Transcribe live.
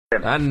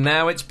And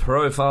now it's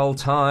profile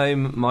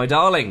time, my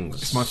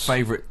darlings. It's my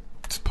favourite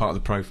part of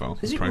the profile.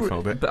 Is the it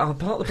profile bit. Part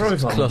of the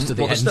profile. Close to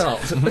the end. Start.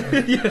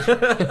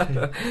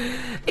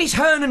 It's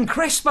Hernan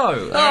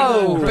Crespo.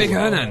 Oh, Big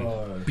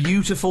Hernan.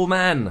 Beautiful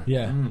man.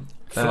 Yeah.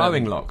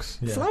 Flowing locks.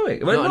 Yeah.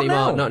 Flowing. Well,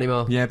 Not now.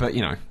 anymore. Yeah, but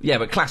you know. Yeah,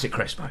 but classic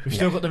Crespo. We've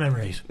still got the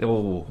memories.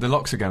 Oh. The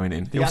locks are going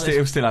in. Alice-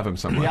 He'll still have them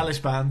somewhere. The Alice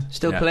band.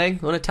 Still Yeah. playing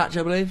on a touch,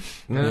 I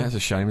believe. Yeah, it's a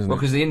shame, isn't Well,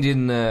 it? because the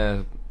Indian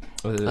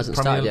Hasn't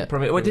started yet.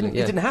 Well, it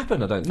didn't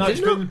happen. I don't. No, Did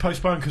it's it not? been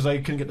postponed because they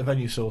couldn't get the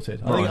venue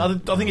sorted. Right.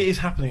 I think it is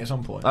happening at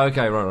some point.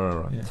 Okay,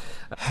 right. Yeah.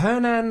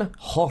 Hernan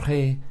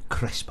Jorge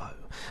Crespo,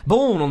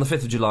 born on the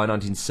 5th of July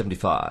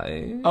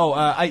 1975.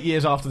 8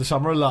 years after the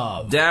Summer of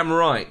Love. Damn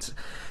right.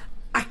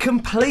 A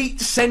complete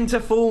centre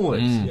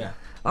forward. Yeah.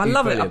 I He's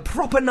love it. A brilliant.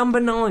 proper number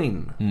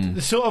 9.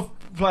 The sort of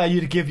player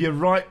you'd give your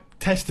right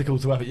testicle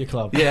to have at your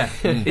club. Yeah,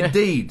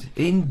 indeed.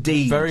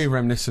 Very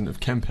reminiscent of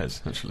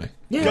Kempes, actually.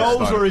 Yeah.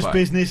 Goals Style were his play.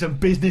 business and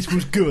business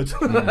was good.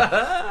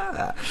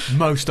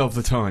 Most of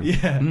the time.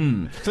 Yeah.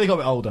 So they got a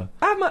bit older.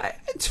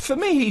 For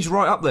me, he's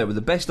right up there with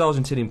the best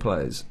Argentinian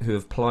players who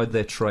have plied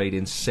their trade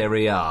in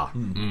Serie A.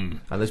 And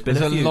there's been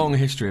There's a a few. long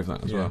history of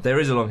that as well. There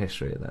is a long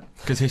history of that.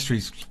 Because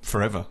history's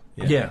forever.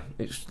 Yeah,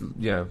 it's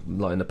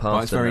like in the past.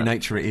 By its and very that.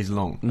 nature, it is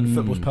long. And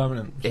football's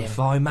permanent. So. If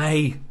I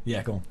may.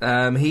 Yeah, go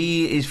on.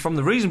 He is from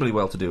the reasonably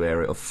well-to-do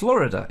area of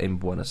Florida in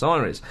Buenos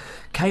Aires.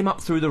 Came up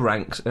through the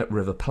ranks at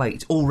River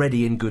Plate,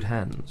 already in good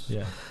hands.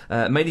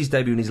 Yeah. Made his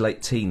debut in his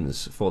late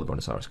teens for the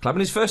Buenos Aires club. In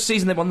his first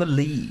season, they won the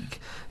league.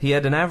 He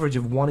had an average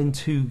of 1 in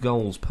 2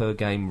 goals per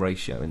game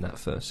ratio in that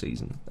first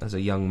season as a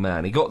young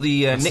man. He got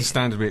the That's the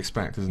standard we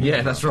expect, isn't it?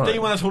 Yeah, that's right.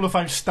 D1's Hall of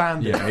Fame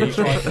standard.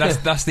 Yeah,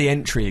 that's the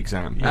entry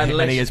exam. Unless-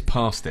 And he has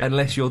passed it.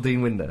 Unless you're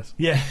Dean Windass.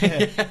 Yeah.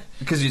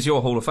 Because it's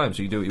your Hall of Fame,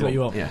 so you do what you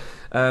want. Yeah.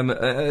 An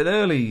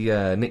early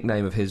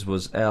nickname of his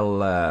was El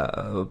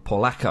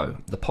Polacco,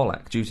 the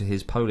Polak, due to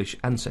his Polish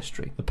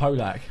ancestry. The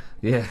Polak.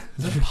 Yeah.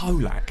 The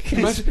Polak.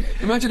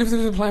 Imagine if there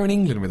was a player in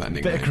England with that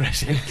nickname. Bit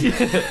aggressive.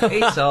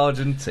 It's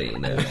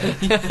Argentina.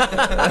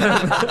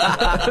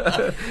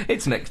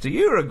 It's next to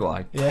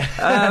Uruguay.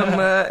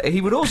 Yeah.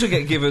 He would also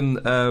get given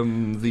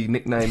the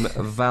nickname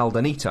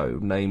Valdanito,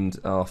 named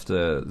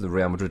after the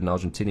Real Madrid and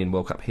Argentinian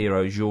World Cup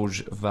hero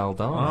Jorge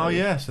Valdano. Oh,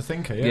 yes, the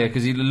thinker, Yeah,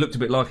 because he looked a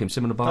bit like him,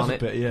 similar Barnett,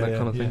 bit, yeah, that yeah,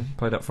 kind of thing. yeah.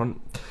 Played up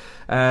front.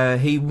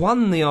 He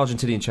won the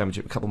Argentinian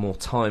Championship a couple more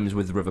times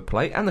with River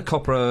Plate and the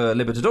Copa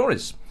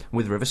Libertadores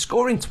with River,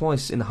 scoring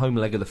twice in the home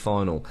leg of the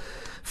final.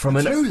 From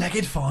an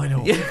two-legged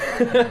final. Nice.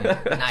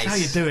 That's how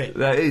you do it.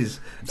 That is.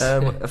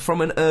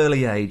 From an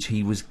early age,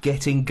 he was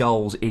getting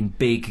goals in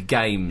big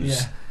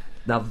games. Yeah.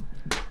 Now,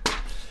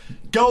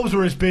 Goals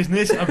were his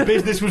business, and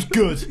business was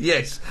good.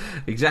 yes,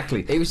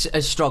 exactly. He was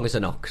as strong as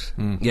an ox,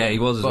 Yeah, he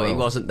was as but well. he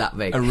wasn't that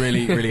big. A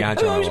really, really Oh,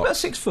 agile. he was about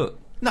 6 foot.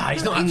 No,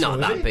 he's not. He's not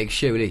that big,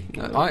 surely.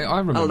 I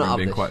remember not him have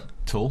being this. quite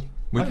tall.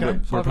 We're Okay.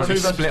 probably 2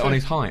 versus split on 2.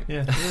 his height.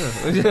 Yeah.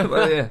 Yeah,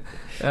 well, yeah.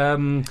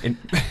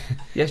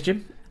 Yes,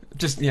 Jim?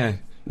 Just, yeah.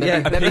 Yeah.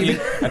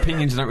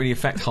 Opinions don't really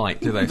affect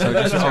height, do they? So I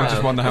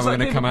just wonder how It's we're like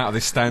going to come out of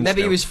this standstill.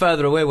 Maybe he was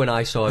further away when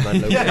I saw him.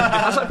 And looked.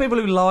 That's like people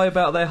who lie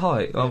about their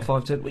height. I'm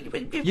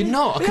 5'10". You're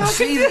not. I can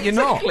see that you're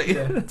not.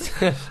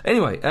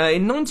 Anyway,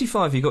 in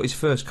 '95 he got his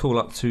first call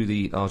up to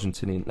the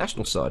Argentinian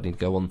national side, and he'd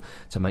go on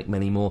to make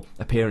many more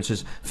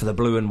appearances for the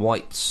Blue and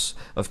Whites,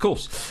 of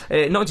course.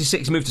 In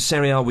 '96 he moved to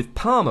Serie A with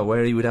Parma,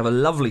 where he would have a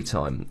lovely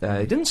time.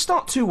 He didn't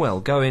start too well,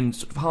 going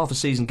sort of half a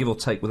season, give or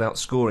take, without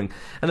scoring,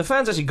 and the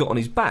fans actually got on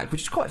his back,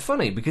 which is quite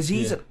funny because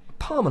he's a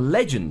Parma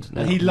legend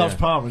now. And he loves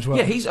Parma as well.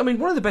 Yeah, he's, one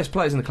of the best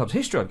players in the club's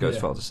history, I'd go as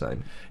Yeah. far to say.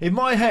 In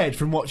my head,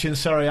 from watching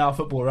Serie A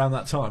football around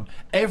that time,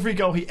 every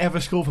goal he ever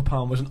scored for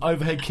Parma was an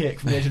overhead kick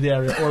from the edge of the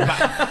area or a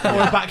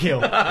back heel.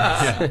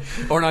 Yeah.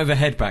 Or an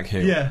overhead back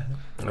heel. Yeah.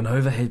 An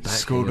overhead back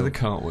Scored heel. with a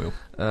cartwheel.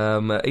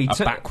 He A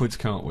backwards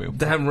cartwheel.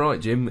 Damn right,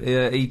 Jim.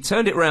 He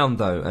turned it round,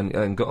 though,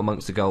 and got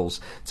amongst the goals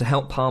to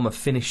help Parma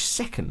finish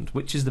second,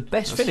 which is the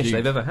best finish huge.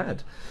 they've ever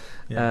had.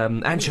 Yeah.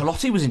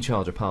 Ancelotti was in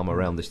charge of Parma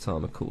around this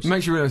time, of course. It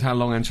makes you realise how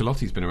long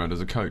Ancelotti's been around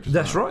as a coach.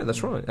 That's right.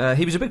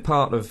 He was a big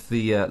part of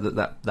the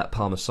that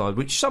Parma side,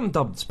 which some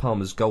dubbed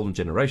Parma's golden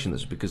generation.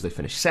 That's because they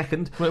finished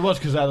second. Well, it was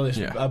because they had all this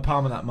Yeah.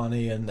 Parma that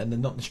money, and they're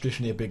not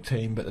traditionally a big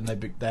team, but then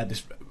they had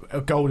this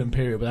a golden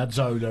period. But they had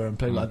Zola and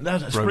people like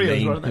that. Espria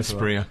as well, wasn't they?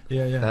 Espria.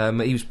 Yeah.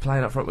 He was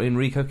playing up front with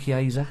Enrico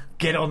Chiesa,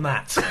 Get on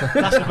that.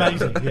 That's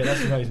amazing. Yeah,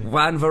 that's amazing.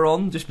 Juan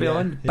Veron just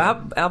behind.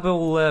 Yeah.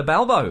 Abel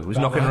Balbo was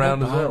knocking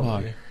around as well.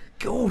 Balbo.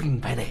 Gordon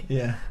Bennett.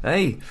 Yeah.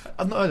 Hey.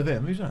 I've not heard of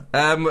him. Who's that?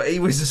 He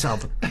was a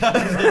sub.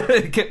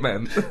 Kit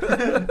man.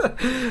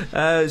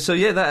 So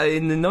yeah, that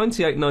in the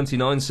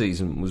 98-99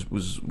 season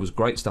was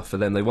great stuff for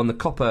them. They won the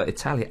Coppa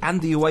Italia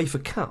and the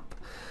UEFA Cup.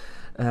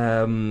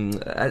 And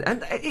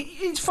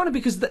it's funny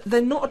because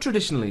they're not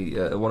traditionally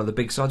one of the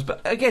big sides,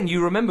 but again,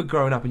 you remember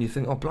growing up and you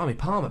think, oh blimey,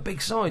 Parma,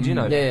 big side, you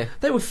know. Yeah.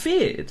 They were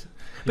feared.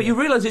 But you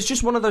realise it's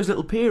just one of those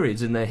little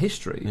periods in their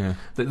history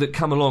that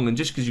come along, and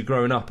just because you're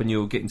growing up and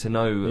you're getting to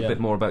know a bit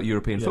more about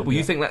European football,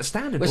 you think that's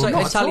standard. Well,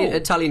 it's well, like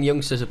Italian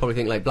youngsters would probably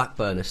think like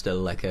Blackburn are still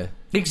like a...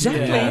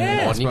 Exactly,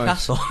 Or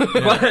Newcastle.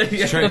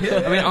 It's true.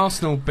 I mean,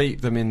 Arsenal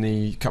beat them in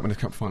the Cup Winners'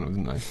 Cup final,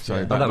 didn't they?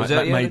 So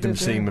that made them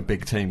seem a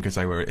big team because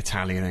they were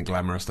Italian and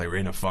glamorous. They were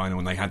in a final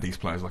and they had these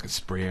players like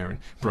Asprilla and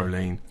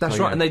Brolin. That's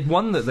right, and they'd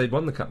won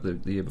the cup the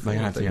year before. They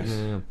had, yes.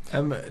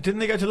 Didn't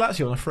they go to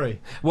Lazio on a free?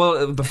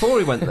 Well, before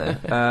he went there,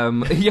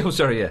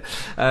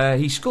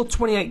 he scored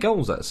 28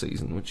 goals that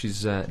season, which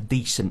is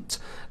decent,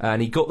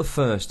 and he got the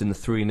first in the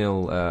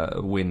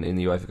 3-0 win in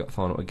the UEFA Cup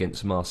final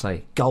against Marseille.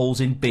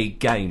 Goals in big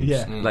games,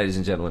 ladies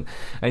and gentlemen.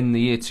 In the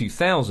year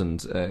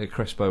 2000,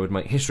 Crespo would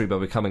make history by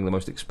becoming the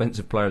most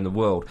expensive player in the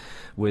world,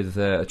 with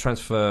a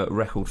transfer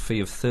record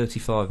fee of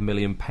 £35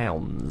 million.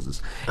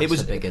 It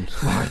was a big one.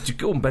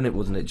 Gordon Bennett,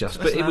 wasn't it? Just,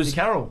 but it was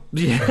Carroll.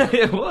 Yeah,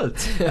 it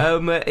was.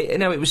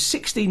 Now it was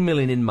 16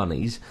 million in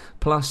monies,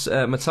 plus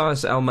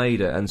Matthias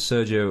Almeida and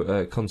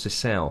Sergio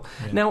Conceição.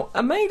 Yeah. Now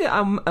Almeida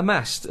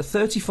amassed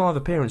 35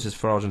 appearances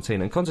for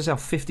Argentina and Conceição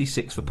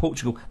 56 for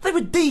Portugal. They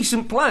were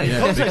decent players.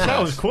 Yeah.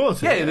 Conceição was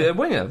quality. Yeah, a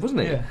winger,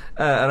 wasn't he? Yeah.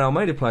 And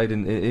Almeida played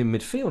in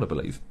midfield, I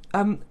believe.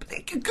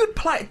 Good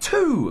player,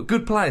 2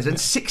 good players, and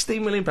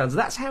 £16 million.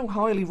 That's how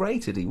highly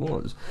rated he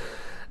was.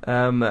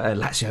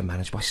 Lazio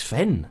managed by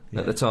Sven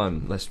at the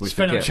time.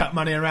 Sven will chuck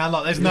money around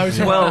like there's no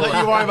time. Well, don't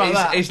you worry about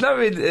that.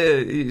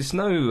 It's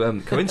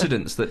no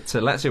coincidence that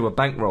Lazio were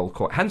bankrolled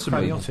quite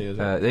handsomely. Cragnotti,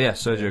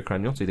 Sergio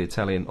Cragnotti, the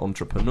Italian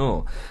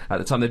entrepreneur. At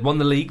the time, they'd won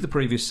the league the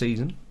previous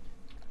season.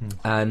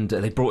 And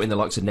they brought in the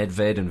likes of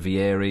Nedved and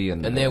Vieri,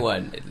 and they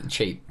weren't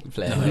cheap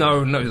players.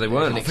 No, they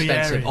weren't. An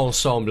expensive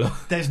ensemble.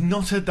 There's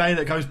not a day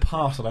that goes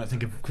past I don't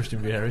think of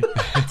Christian Vieri.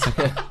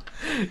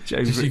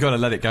 You got to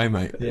let it go,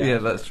 mate. Yeah,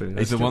 that's true.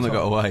 He's the one that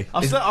got away.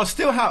 I'm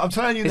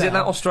telling you. Is it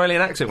that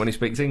Australian accent when he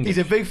speaks English?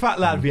 He's a big fat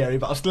lad, Vieri,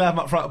 but I'll still have him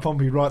up front of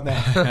Pompey right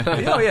now.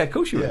 Oh yeah, of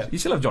course you would. You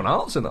still have John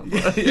Hartson up.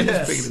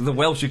 Yes. The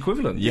Welsh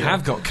equivalent. You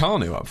have got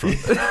Carnu up front.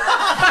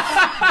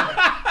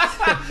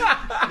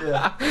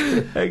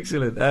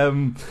 Excellent.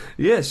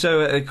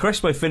 So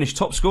Crespo finished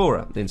top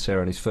scorer in Serie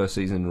A in his first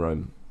season in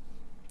Rome,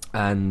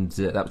 and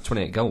that was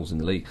 28 goals in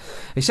the league.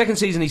 His second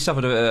season he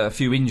suffered a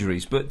few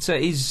injuries, but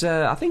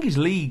I think his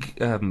league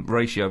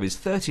ratio is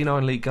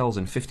 39 league goals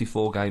in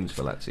 54 games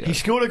for Lazio. He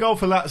scored a goal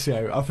for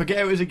Lazio. I forget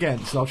who it was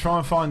against. I'll try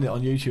and find it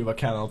on YouTube if I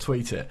can. I'll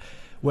tweet it.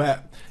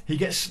 Where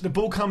the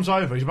ball comes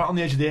over, he's about on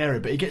the edge of the area,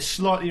 but he gets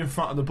slightly in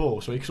front of the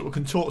ball, so he sort of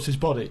contorts his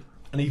body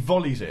and he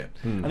volleys it.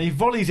 And he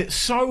volleys it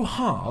so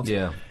hard,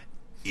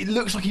 it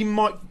looks like he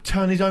might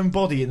turn his own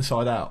body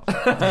inside out.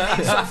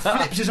 He sort of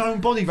flips his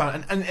own body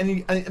around, and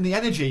the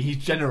energy he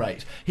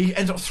generates, he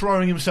ends up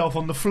throwing himself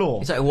on the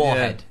floor. It's like a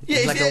warhead.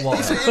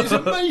 It's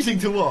amazing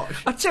to watch.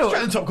 I tell you,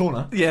 straight in the top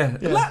corner.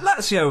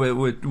 Lazio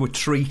were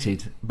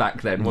treated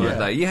back then, weren't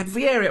they? You had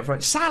Vieri up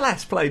front.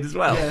 Salas played as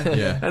well.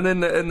 And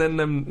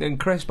then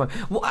Crespo.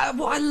 What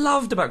I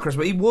loved about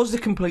Crespo, he was the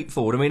complete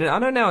forward. I mean, I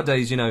know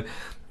nowadays,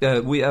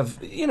 we have,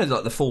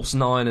 like the false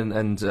nine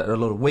and a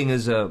lot of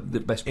wingers are the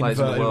best players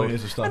in the world,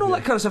 and all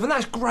that kind of stuff, and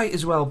that's great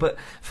as well. But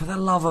for the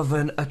love of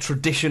a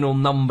traditional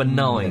number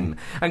 9,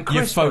 and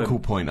Crespo, your focal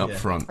point up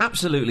front,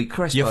 absolutely,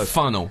 Crespo, your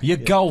funnel, your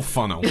goal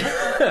funnel.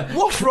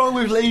 What's wrong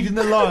with leading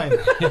the line?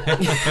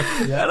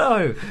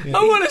 Hello.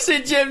 I want to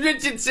see James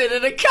Richardson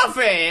in a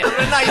cafe and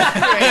an ice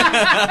cream.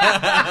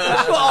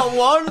 That's what I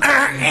want.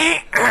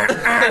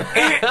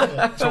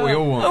 That's what we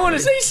all want. I want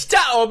to see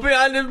Stato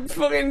behind the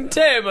fucking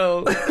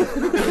table.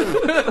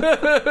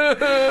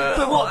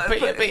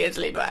 But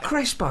Beardsley back.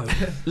 Crespo,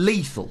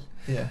 lethal.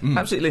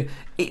 Absolutely.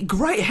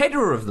 Great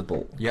header of the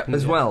ball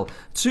as well.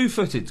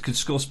 2-footed, could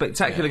score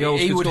spectacular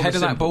goals. He would header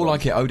that ball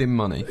like it owed him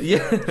money.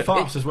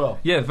 Fast as well.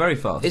 Yeah, very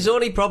fast. His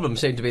only problem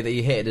seemed to be that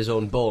he hit his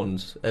own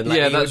bones. And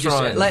that's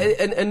right.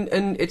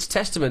 And it's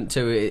testament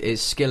to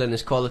his skill and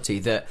his quality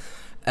that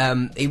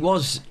he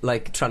was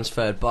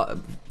transferred, but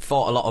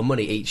for a lot of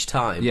money each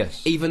time.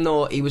 Yes. Even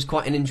though he was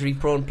quite an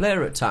injury-prone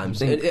player at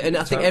times, and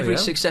I think every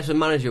successful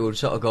manager would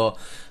sort of go,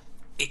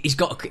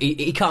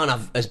 he can't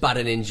have as bad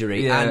an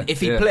injury, and if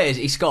he plays,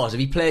 he scores. If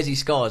he plays, he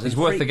scores. He's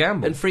worth the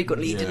gamble. And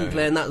frequently he didn't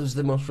play, and that was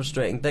the most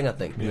frustrating thing, I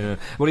think. Yeah.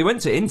 Well, he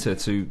went to Inter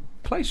to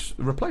replace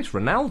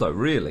Ronaldo,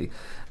 really.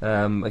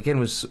 Again,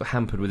 was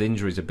hampered with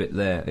injuries a bit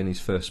there in his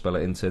first spell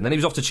at Inter, and then he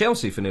was off to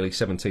Chelsea for nearly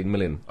 17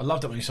 million. I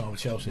loved it when he signed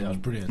with Chelsea. That was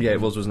brilliant. Yeah,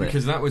 it was, wasn't it?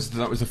 Because that was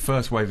the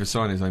first wave of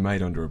signings they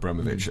made under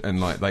Abramovich,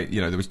 and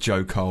there was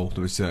Joe Cole,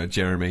 there was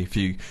Jeremy, a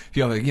few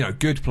other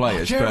good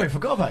players. Jeremy,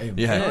 forgot about him.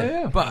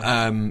 Yeah.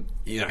 But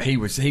he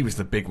was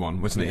the big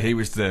one, wasn't he?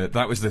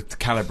 That was the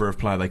calibre of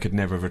player they could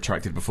never have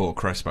attracted before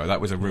Crespo.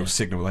 That was a real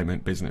signal they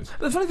meant business.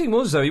 But the funny thing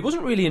was, though, he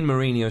wasn't really in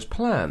Mourinho's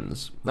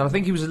plans, and I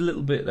think he was a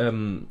little bit I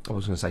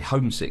was going to say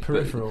homesick,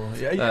 peripheral.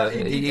 He I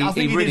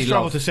think he really did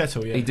struggle to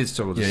settle. He did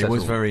struggle to settle. He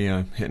was very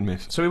hit and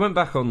miss. So he went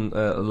back on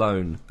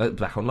loan.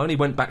 He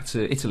went back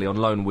to Italy on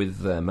loan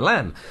with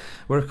Milan,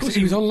 where of course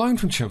he was on loan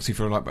from Chelsea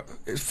for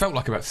it felt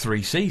like about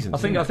 3 seasons.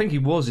 I think he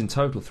was in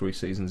total 3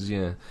 seasons.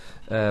 Yeah.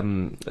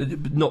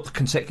 not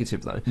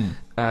consecutive though.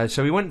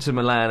 So he went to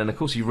Milan, and of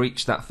course he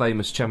reached that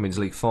famous Champions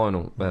League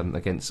final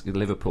against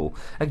Liverpool.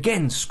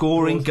 Again,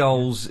 scoring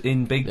goals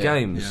in big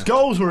games. Yeah.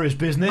 Goals were his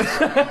business.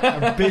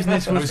 And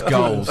business was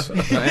goals.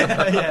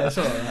 It's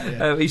all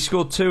right. He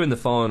scored 2 in the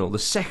final. The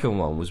second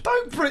one was...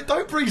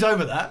 Don't breeze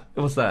over that.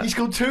 What's that? He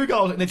scored 2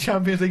 goals in the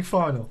Champions League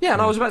final. Yeah,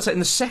 and I was about to say in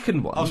the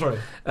second one... Oh, sorry.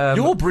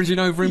 You're bridging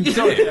over him.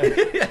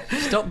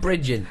 Stop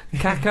bridging.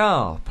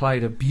 Kaká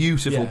played a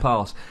beautiful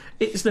pass.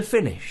 It's the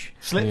finish.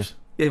 Slips.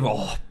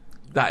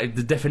 That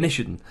the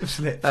definition.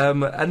 Slips.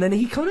 And then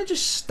he kind of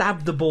just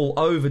stabbed the ball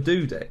over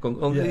Dudek.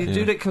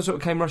 Dudek sort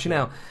of came rushing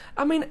out.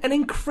 I mean, an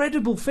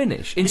incredible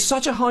finish in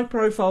such a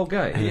high-profile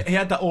game. He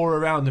had that aura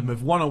around him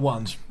of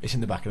one-on-ones. It's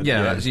in the back of the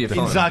net.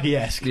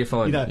 Inzaghi-esque. You're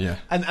fine.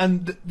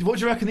 And what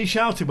do you reckon he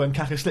shouted when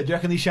Kaká slipped? Do you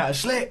reckon he shouted,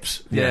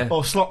 "Slips"? Yeah.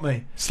 Or "Slop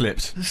me"?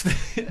 Slips.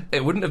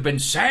 It wouldn't have been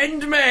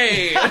 "Send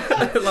me,"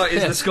 like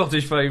is the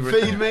Scottish favourite.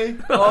 Feed me.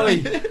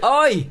 Oi!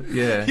 Oi!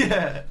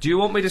 Yeah. Do you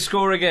want me to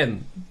score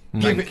again?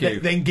 Thank you.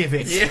 Then give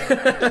it.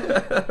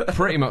 Yeah.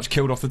 Pretty much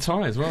killed off the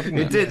tie as well, didn't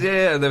it? It did,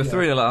 yeah. They were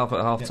 3-0 up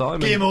at half time.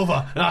 Game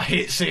over. I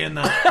hate seeing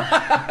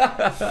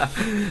that.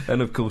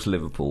 And of course,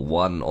 Liverpool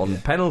won on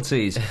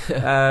penalties.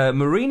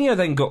 Mourinho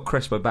then got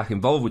Crespo back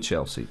involved with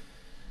Chelsea.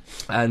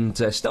 And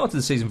started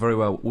the season very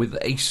well with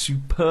a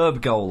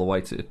superb goal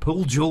away to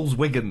Paul Jules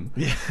Wigan.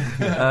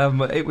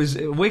 It was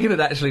Wigan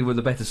had actually were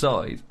the better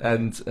side,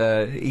 and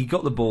he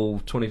got the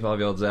ball 25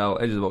 yards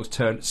out, edge of the box,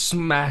 turned,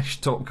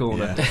 smashed top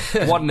corner,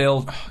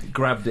 1-0,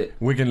 grabbed it.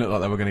 Wigan looked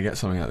like they were going to get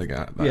something out of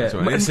that. As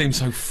well. It seemed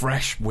so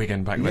fresh,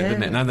 Wigan back then,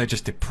 didn't it? Now they're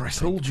just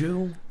depressing. Paul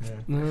Jules,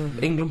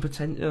 England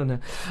potential. No.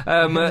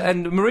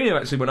 And Mourinho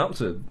actually went up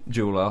to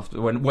Jules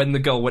after when the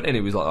goal went in.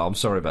 He was like, "Oh, I'm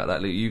sorry about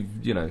that. You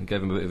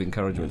gave him a bit of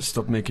encouragement.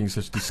 Stop making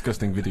such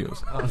disgusting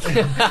videos.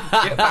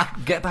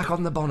 Get back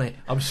on the bonnet."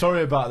 I'm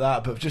sorry about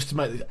that, but just to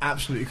make this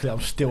absolutely clear,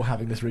 I'm still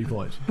having the 3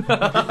 points.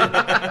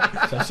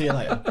 So see you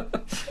later.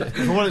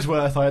 For what it's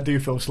worth, I do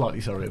feel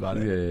slightly sorry about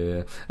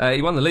it. Yeah.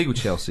 He won the league with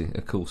Chelsea,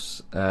 of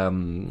course,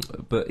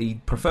 but he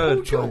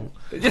preferred.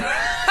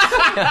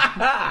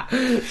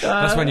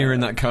 That's when you were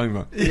in that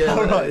coma.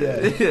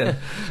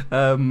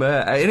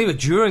 Anyway,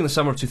 during the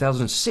summer of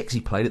 2006,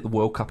 he played at the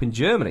World Cup in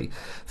Germany,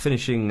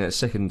 finishing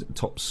second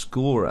top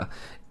scorer.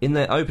 In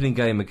their opening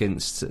game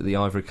against the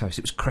Ivory Coast,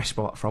 it was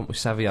Crespo up front with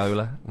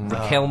Saviola,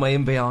 Riquelme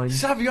in behind.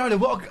 Saviola,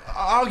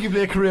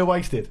 arguably a career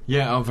wasted.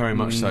 Yeah, very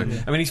much so.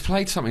 Yeah. I mean, he's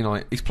played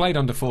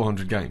under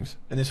 400 games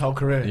in his whole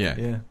career.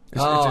 Yeah.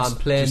 I'm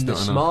playing the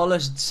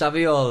smallest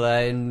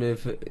Saviola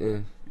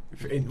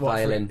in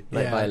violin.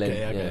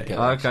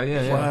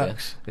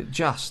 Works.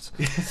 Just.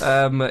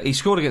 He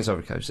scored against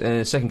Ivory Coast. In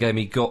the second game,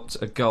 he got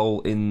a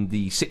goal in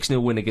the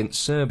 6-0 win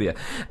against Serbia.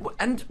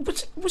 And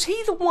was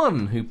he the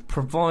one who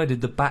provided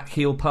the back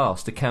heel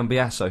pass to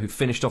Cambiasso, who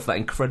finished off that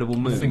incredible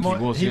move? I think he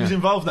was. He was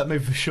involved in that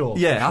move for sure.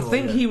 Yeah, I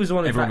think he was the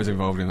one. Everyone was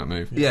involved in that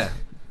move. Yeah.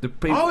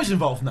 I was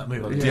involved in that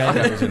move. I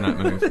was in that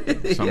move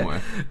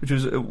somewhere. Which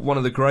was one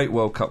of the great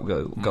World Cup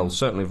goals,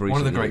 certainly of recent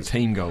one of the great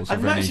team goals.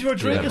 And Maxi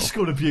Rodriguez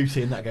scored a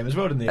beauty in that game as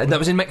well, didn't he? That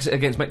was in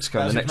against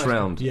Mexico in the next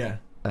round. Yeah.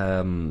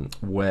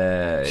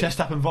 Where chest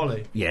up and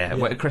volley.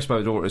 Where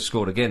Crespo had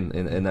scored again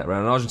in that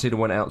round. And Argentina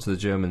went out to the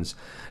Germans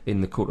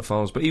in the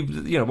quarterfinals, but he was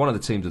one of the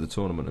teams of the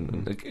tournament,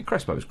 and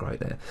Crespo was great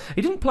there.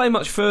 He didn't play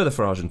much further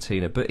for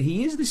Argentina, but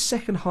he is the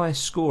second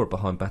highest scorer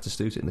behind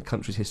Batistuta in the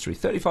country's history.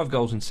 35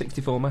 goals in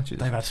 64 matches.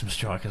 They've had some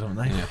strikers, haven't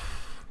they? Yeah.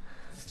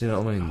 Do you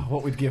know what I mean?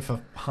 What we'd give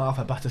for half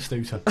a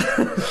Batistuta.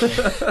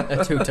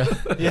 A tutor.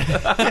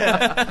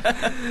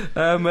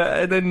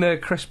 And then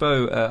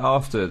Crespo,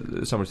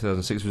 after summer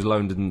 2006, was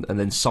loaned and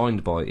then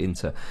signed by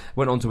Inter.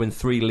 Went on to win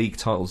 3 league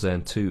titles there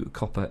and 2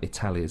 Coppa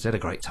Italias. They had a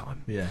great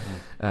time. Yeah.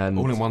 And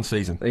all in one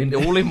season.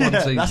 All in one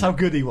season. That's how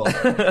good he was.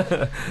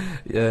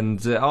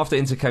 And after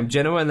Inter came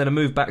Genoa, and then a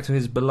move back to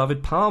his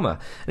beloved Parma.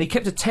 And he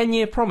kept a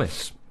 10-year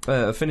promise.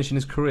 Finishing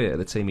his career at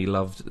the team he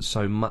loved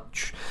so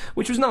much,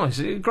 which was nice.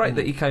 Great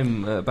that he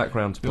came back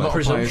round to play. A lot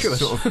of players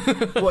sort of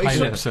pay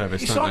lip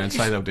service, don't they, and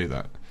say they'll do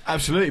that.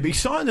 Absolutely, but he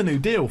signed a new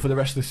deal for the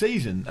rest of the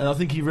season, and I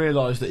think he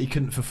realised that he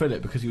couldn't fulfil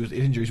it because his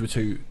injuries were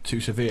too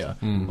severe,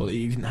 or that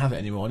he didn't have it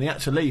anymore, and he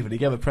had to leave. And he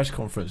gave a press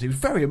conference. He was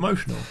very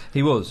emotional.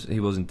 He was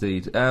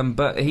indeed.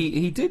 But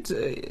he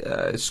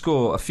did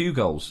score a few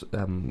goals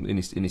in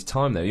his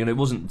time there. It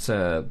wasn't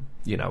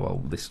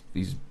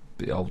he's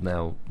old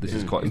now. This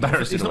is quite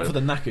embarrassing. It's not for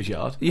the knackers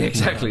yard. Yeah,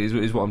 exactly.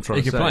 Is what I'm trying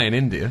to say. He could play in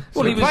India.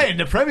 Well, he played in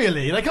the Premier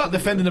League. They can't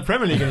defend in the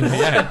Premier League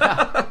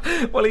anymore.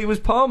 Well, he was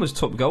Parma's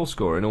top goal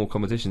scorer in all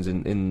competitions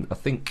in I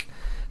think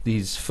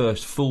his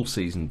first full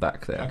season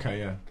back there. Okay,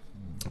 yeah.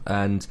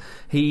 And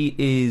he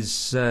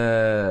is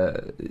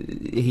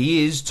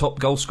top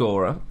goal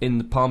scorer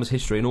in Parma's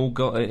history in all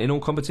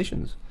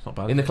competitions. It's not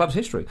bad. In the club's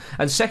history,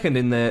 and second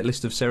in their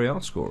list of Serie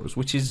A scorers,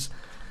 which is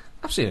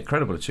absolutely an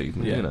incredible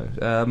achievement.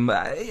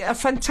 A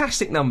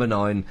fantastic number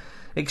 9.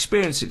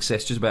 Experienced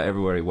success just about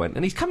everywhere he went,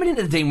 and he's coming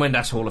into the Dean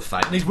Wendass Hall of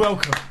Fame. And he's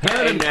welcome.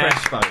 Hernan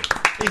Crespo.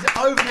 He's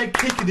overhead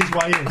kicking his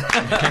way in.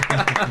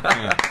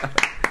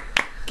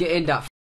 Get in that